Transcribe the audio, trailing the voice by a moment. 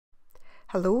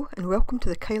Hello and welcome to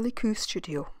the Kylie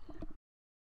studio.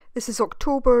 This is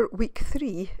October week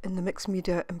 3 in the Mixed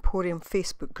Media Emporium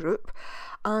Facebook group,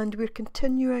 and we're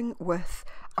continuing with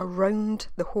Around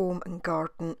the Home and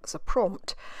Garden as a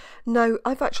prompt. Now,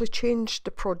 I've actually changed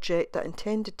the project that I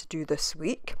intended to do this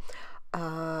week,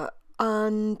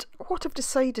 and what I've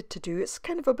decided to do, it's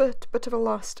kind of a bit of a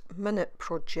last minute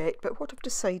project, but what I've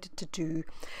decided to do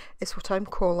is what I'm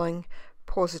calling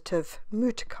positive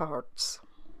mood cards.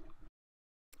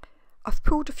 I've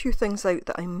pulled a few things out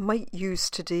that I might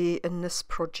use today in this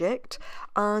project,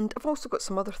 and I've also got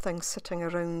some other things sitting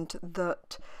around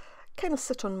that kind of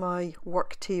sit on my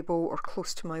work table or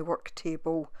close to my work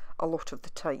table a lot of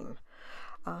the time.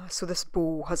 So this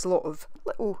bowl has a lot of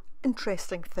little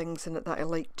interesting things in it that I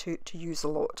like to use a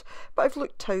lot. But I've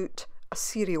looked out a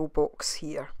cereal box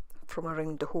here from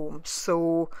Around the Home,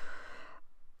 so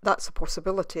that's a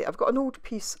possibility. I've got an old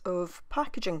piece of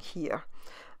packaging here.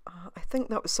 I think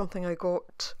that was something I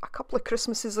got a couple of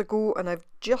Christmases ago, and I've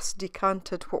just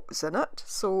decanted what was in it,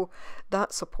 so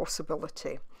that's a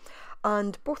possibility.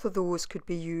 And both of those could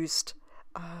be used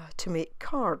to make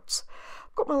cards.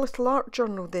 I've got my little art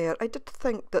journal there. I did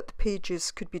think that the pages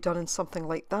could be done in something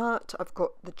like that. I've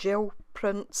got the gel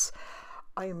prints,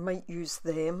 I might use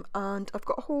them, and I've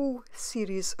got a whole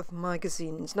series of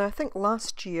magazines. Now, I think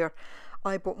last year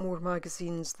I bought more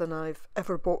magazines than I've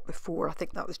ever bought before. I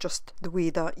think that was just the way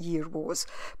that year was.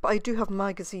 But I do have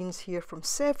magazines here from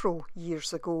several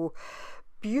years ago.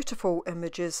 Beautiful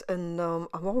images in them.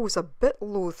 I'm always a bit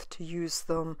loath to use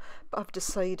them, but I've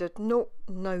decided no,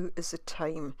 now is the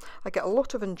time. I get a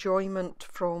lot of enjoyment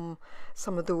from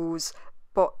some of those,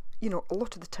 but you know, a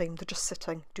lot of the time they're just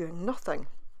sitting doing nothing.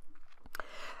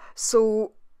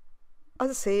 So, as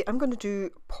I say, I'm going to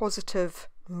do positive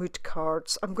mood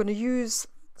cards. I'm going to use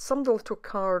some of the little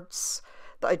cards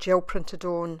that I gel printed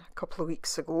on a couple of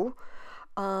weeks ago,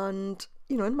 and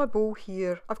you know, in my bowl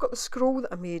here I've got the scroll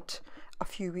that I made a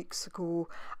few weeks ago,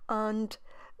 and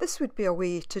this would be a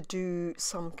way to do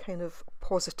some kind of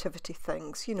positivity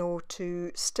things, you know,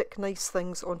 to stick nice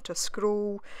things onto a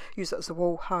scroll, use it as a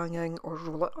wall hanging, or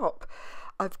roll it up.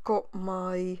 I've got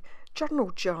my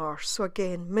journal jar, so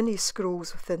again mini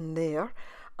scrolls within there,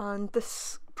 and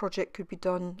this project could be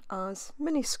done as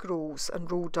mini scrolls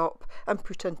and rolled up and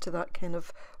put into that kind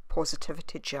of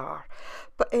positivity jar.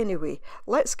 But anyway,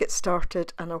 let's get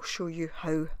started and I'll show you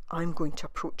how I'm going to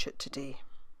approach it today.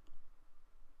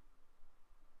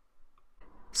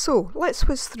 So let's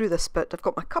whiz through this bit. I've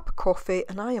got my cup of coffee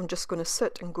and I am just going to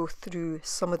sit and go through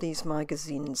some of these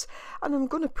magazines, and I'm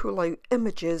going to pull out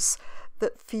images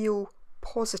that feel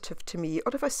positive to me,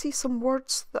 or if I see some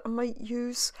words that I might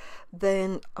use,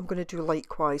 then I'm going to do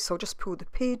likewise. So I'll just pull the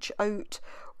page out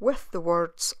with the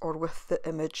words or with the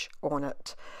image on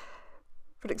it.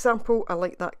 For example, I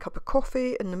like that cup of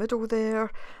coffee in the middle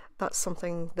there. That's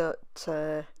something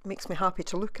that makes me happy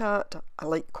to look at. I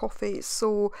like coffee.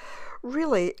 So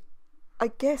really, I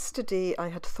guess today I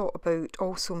had thought about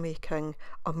also making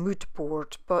a mood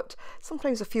board, but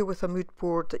sometimes I feel with a mood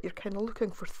board that you're kind of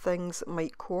looking for things that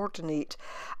might coordinate,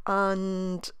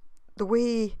 and the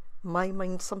way my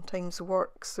mind sometimes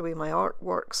works, the way my art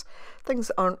works,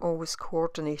 things aren't always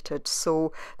coordinated.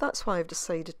 So that's why I've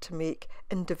decided to make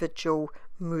individual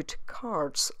mood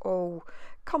cards, all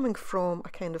coming from a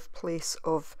kind of place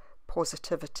of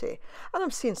positivity. And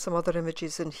I'm seeing some other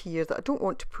images in here that I don't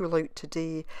want to pull out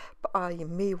today, but I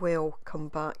may well come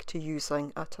back to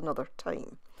using at another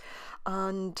time.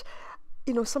 And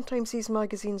you know, sometimes these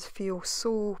magazines feel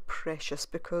so precious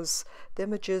because the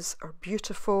images are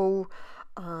beautiful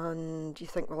and you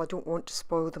think, well, I don't want to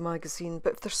spoil the magazine,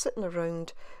 but if they're sitting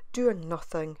around doing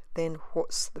nothing, then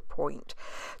what's the point?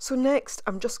 So next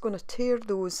I'm just going to tear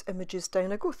those images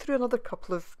down. I go through another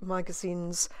couple of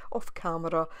magazines off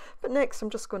camera, but next I'm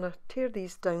just going to tear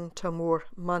these down to a more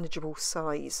manageable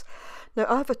size. Now,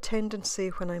 I have a tendency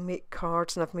when I make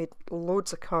cards, and I've made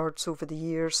loads of cards over the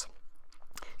years,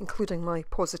 including my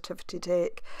positivity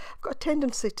deck, I've got a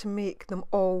tendency to make them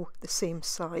all the same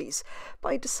size. But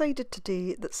I decided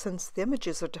today that since the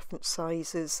images are different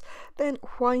sizes, then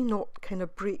why not kind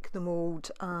of break the mould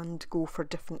and go for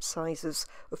different sizes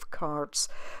of cards.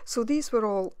 So these were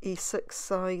all A6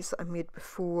 size that I made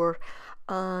before,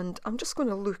 and I'm just going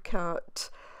to look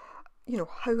at, you know,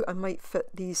 how I might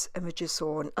fit these images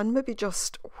on, and maybe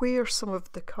just where some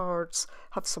of the cards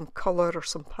have some colour or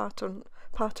some pattern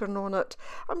on it,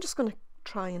 I'm just going to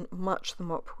try and match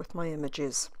them up with my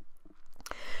images.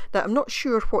 Now, I'm not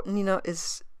sure what Nina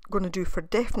is going to do for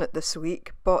definite this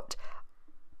week, but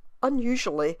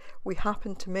unusually we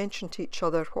happened to mention to each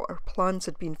other what our plans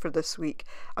had been for this week,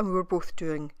 and we were both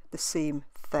doing the same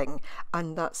thing,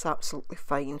 and that's absolutely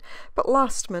fine. But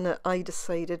last minute I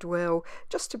decided, well,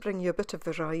 just to bring you a bit of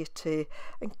variety,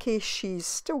 in case she's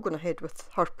still going ahead with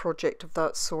her project of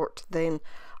that sort, then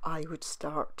I would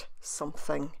start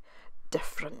something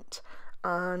different.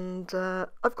 And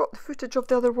I've got the footage of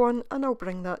the other one, and I'll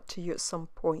bring that to you at some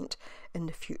point in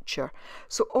the future.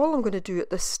 So all I'm going to do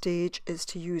at this stage is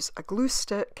to use a glue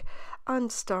stick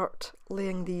and start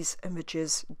laying these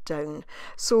images down.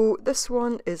 So this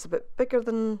one is a bit bigger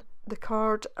than the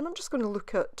card, and I'm just going to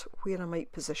look at where I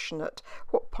might position it,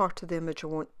 what part of the image I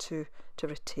want to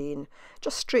retain,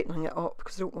 just straightening it up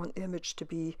because I don't want the image to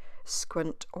be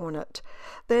squint on it.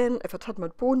 Then if I'd had my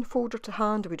bone folder to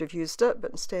hand I would have used it, but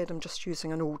instead I'm just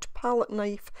using an old palette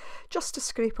knife just to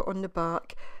scrape it on the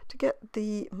back to get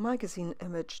the magazine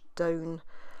image down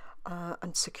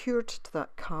and secured to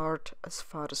that card as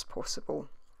far as possible.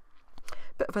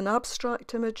 Bit of an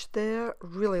abstract image there,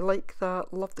 really like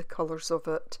that, love the colours of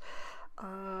it.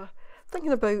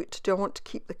 Thinking about, do I want to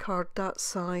keep the card that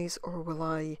size, or will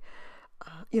I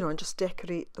and just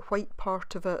decorate the white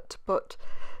part of it, but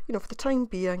for the time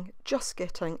being just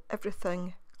getting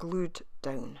everything glued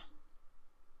down.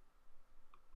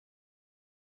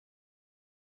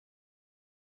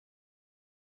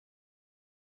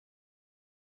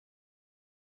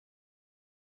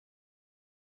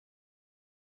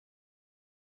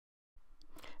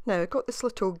 Now I got this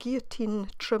little guillotine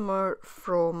trimmer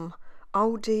from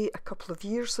Aldi a couple of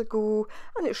years ago,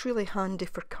 and it's really handy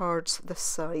for cards this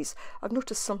size. I've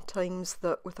noticed sometimes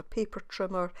that with a paper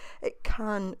trimmer it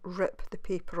can rip the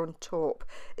paper on top,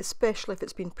 especially if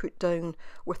it's been put down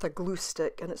with a glue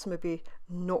stick and it's maybe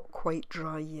not quite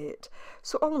dry yet.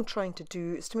 So all I'm trying to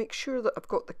do is to make sure that I've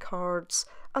got the cards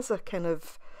as a kind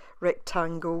of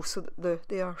rectangle so that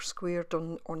they are squared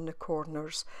on the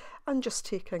corners, and just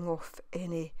taking off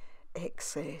any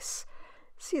excess.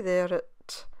 See there,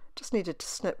 it just needed to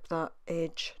snip that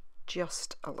edge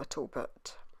just a little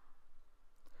bit.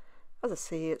 As I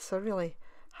say, it's a really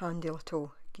handy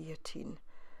little guillotine.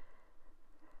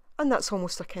 And that's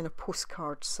almost a kind of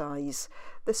postcard size.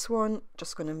 This one,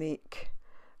 just going to make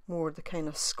more the kind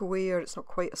of square, it's not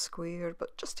quite a square,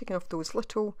 but just taking off those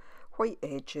little white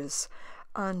edges.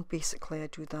 And basically I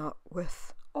do that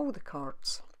with all the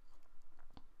cards.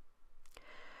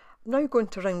 I'm now going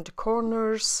to round the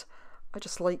corners. I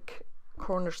just like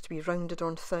corners to be rounded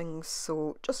on things,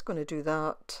 so just going to do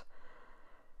that.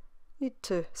 Need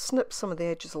to snip some of the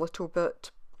edges a little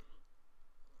bit.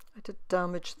 I did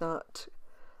damage that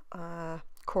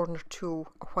corner tool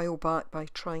a while back by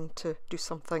trying to do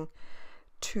something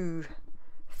too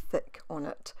thick on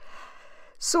it.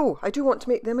 So I do want to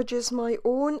make the images my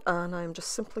own, and I'm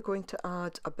just simply going to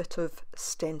add a bit of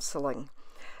stenciling.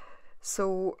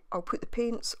 So I'll put the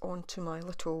paints onto my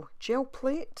little gel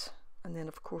plate, and then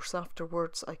of course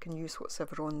afterwards I can use what's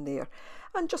ever on there.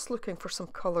 And just looking for some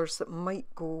colours that might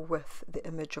go with the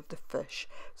image of the fish.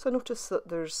 So I notice that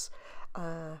there's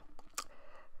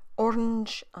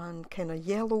orange and kind of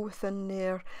yellow within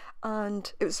there,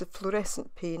 and it was the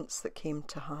fluorescent paints that came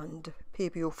to hand,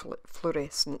 Pebeo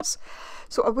fluorescents.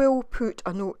 So I will put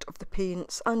a note of the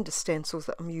paints and the stencils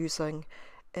that I'm using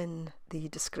in the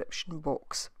description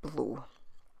box below.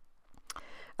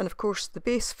 And of course the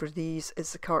base for these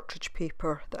is the cartridge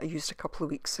paper that I used a couple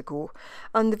of weeks ago,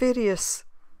 and the various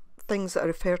things that I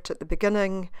referred to at the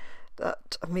beginning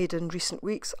that I've made in recent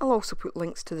weeks, I'll also put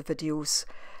links to the videos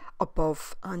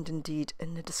above and indeed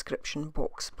in the description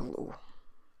box below.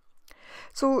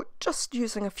 So just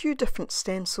using a few different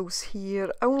stencils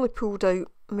here, I only pulled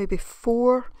out maybe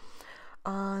 4,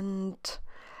 and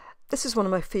this is one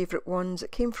of my favourite ones.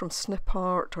 It came from Snip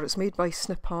Art, or it's made by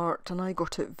Snip Art, and I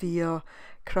got it via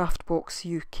Craftbox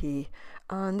UK,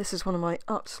 and this is one of my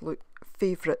absolute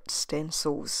favourite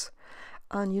stencils.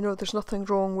 And there's nothing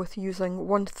wrong with using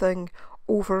one thing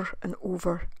over and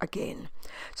over again.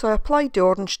 So I applied the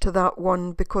orange to that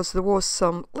one because there was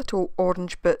some little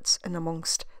orange bits in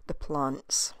amongst the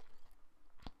plants.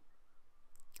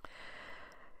 I'm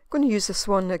going to use this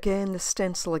one again, the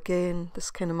stencil again, this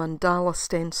kind of mandala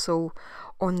stencil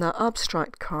on that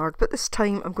abstract card, but this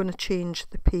time I'm going to change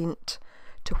the paint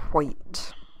to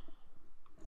white.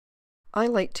 I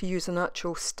like to use an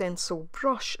actual stencil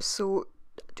brush, so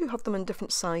I do have them in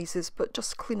different sizes, but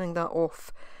just cleaning that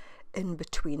off in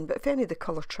between. But if any of the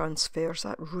colour transfers,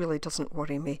 that really doesn't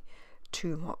worry me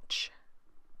too much.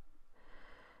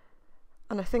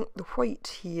 And I think the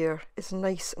white here is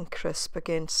nice and crisp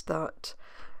against that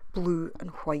blue and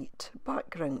white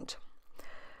background.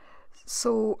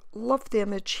 So love the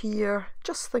image here,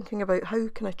 just thinking about how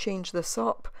can I change this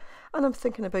up, and I'm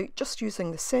thinking about just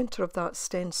using the centre of that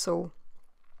stencil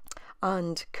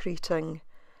and creating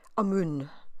a moon,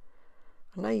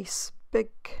 a nice big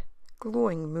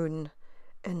glowing moon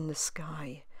in the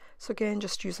sky. So again,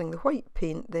 just using the white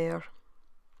paint there.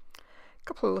 A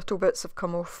couple of little bits have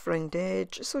come off round the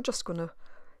edge, so just going to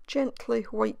gently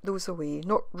wipe those away,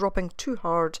 not rubbing too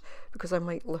hard because I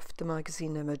might lift the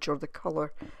magazine image or the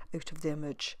colour out of the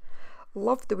image.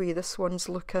 Love the way this one's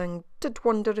looking. Did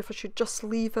wonder if I should just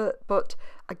leave it, but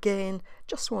again,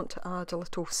 just want to add a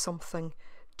little something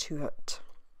to it.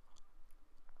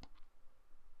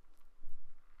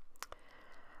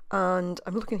 And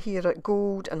I'm looking here at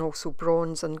gold and also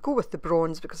bronze, and go with the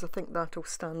bronze because I think that'll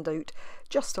stand out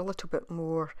just a little bit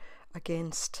more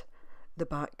against the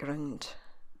background.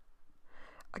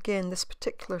 Again, this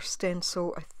particular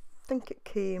stencil, I think it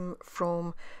came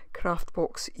from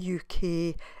Craftbox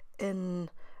UK in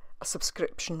a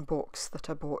subscription box that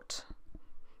I bought,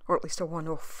 or at least a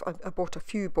one-off. I bought a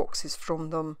few boxes from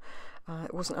them.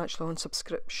 It wasn't actually on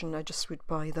subscription, I just would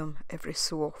buy them every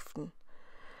so often.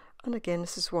 And again,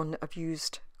 this is one that I've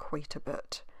used quite a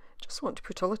bit. Just want to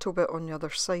put a little bit on the other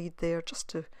side there just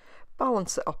to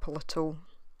balance it up a little.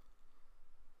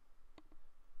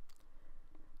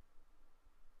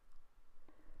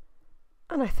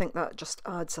 And I think that just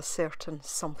adds a certain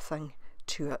something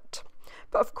to it.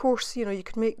 But of course, you know, you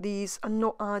could make these and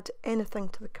not add anything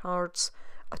to the cards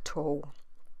at all.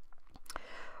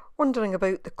 Wondering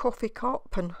about the coffee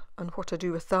cup and what I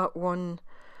do with that one.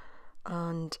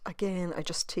 And again, I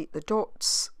just take the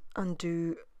dots and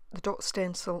do the dot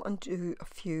stencil and do a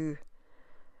few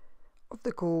of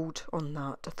the gold on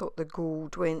that. I thought the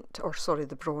gold went, or sorry,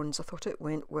 the bronze, I thought it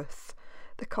went with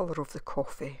the colour of the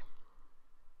coffee.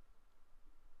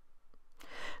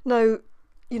 Now,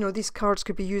 you know, these cards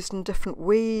could be used in different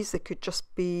ways. They could just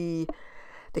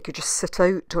sit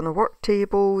out on a work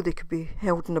table, they could be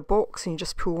held in a box and you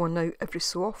just pull one out every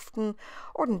so often,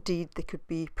 or indeed they could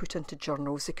be put into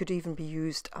journals. They could even be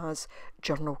used as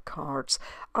journal cards.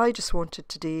 I just wanted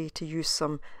today to use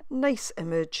some nice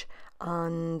image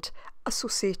and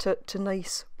associate it to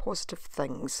nice positive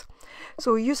things.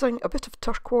 So using a bit of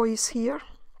turquoise here,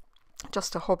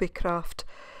 just a Hobbycraft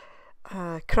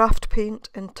craft paint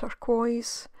in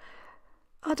turquoise,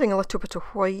 adding a little bit of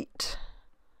white,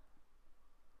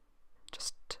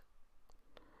 just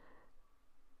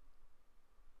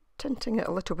tinting it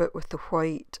a little bit with the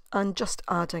white and just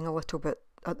adding a little bit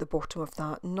at the bottom of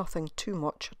that, nothing too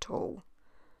much at all.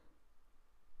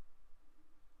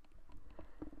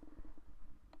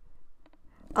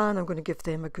 And I'm going to give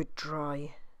them a good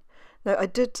dry. Now I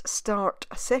did start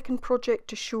a second project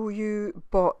to show you,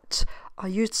 but I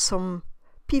used some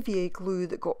PVA glue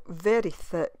that got very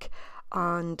thick,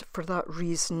 and for that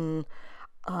reason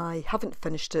I haven't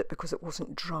finished it because it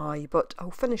wasn't dry, but I'll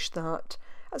finish that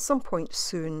at some point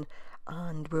soon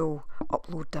and we'll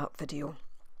upload that video.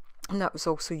 And that was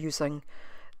also using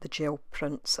the gel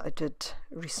prints I did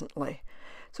recently.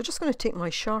 So just going to take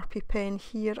my Sharpie pen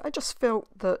here. I just felt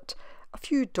that a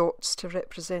few dots to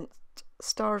represent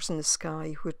stars in the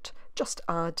sky would just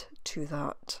add to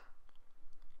that.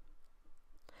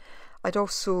 I'd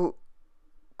also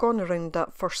gone around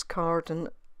that first card and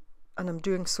I'm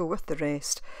doing so with the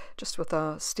rest, just with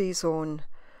a Stazon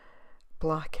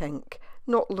black ink,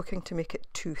 not looking to make it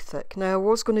too thick. Now I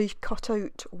was going to cut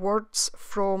out words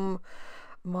from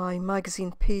my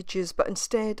magazine pages, but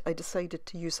instead I decided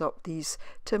to use up these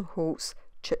Tim Holtz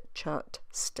Chit Chat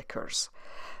stickers.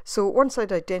 So once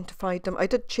I'd identified them, I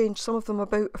did change some of them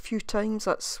about a few times,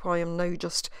 that's why I'm now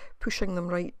just pushing them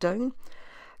right down.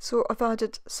 So I've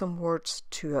added some words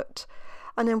to it.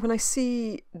 And then when I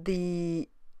see the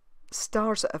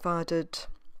stars that I've added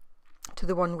to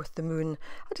the one with the moon,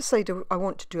 I decided I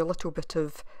want to do a little bit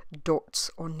of dots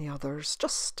on the others,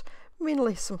 just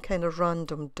mainly some kind of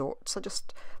random dots. I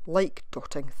just like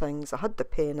dotting things. I had the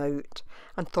pen out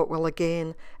and thought, well,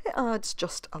 again, it adds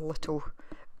just a little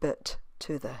bit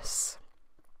to this.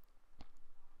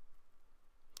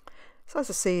 So as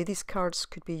I say, these cards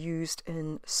could be used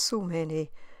in so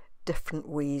many different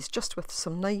ways, just with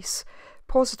some nice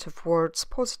positive words,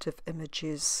 positive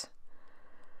images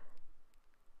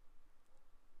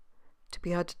to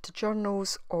be added to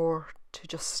journals or to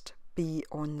just be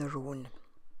on their own.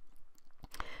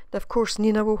 Now, of course,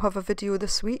 Nina will have a video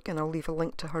this week and I'll leave a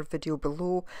link to her video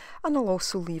below, and I'll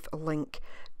also leave a link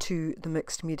to the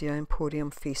Mixed Media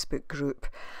Emporium Facebook group.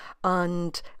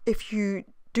 And if you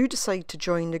do decide to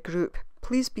join the group,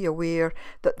 please be aware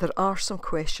that there are some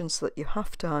questions that you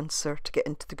have to answer to get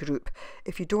into the group.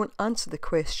 If you don't answer the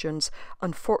questions,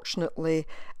 unfortunately,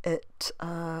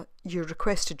 your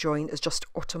request to join is just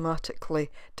automatically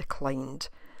declined.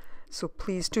 So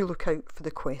please do look out for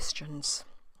the questions.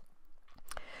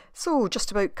 So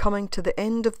just about coming to the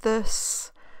end of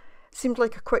this. Seemed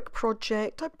like a quick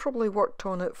project. I probably worked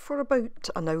on it for about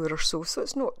an hour or so, so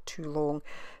it's not too long.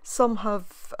 Some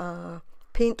have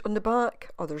paint on the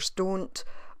back, others don't,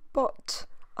 but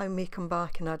I may come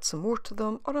back and add some more to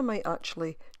them, or I might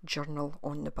actually journal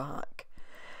on the back.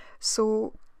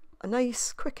 So a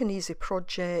nice, quick and easy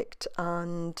project,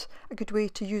 and a good way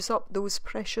to use up those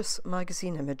precious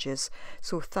magazine images.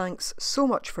 So thanks so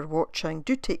much for watching.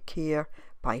 Do take care.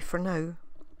 Bye for now.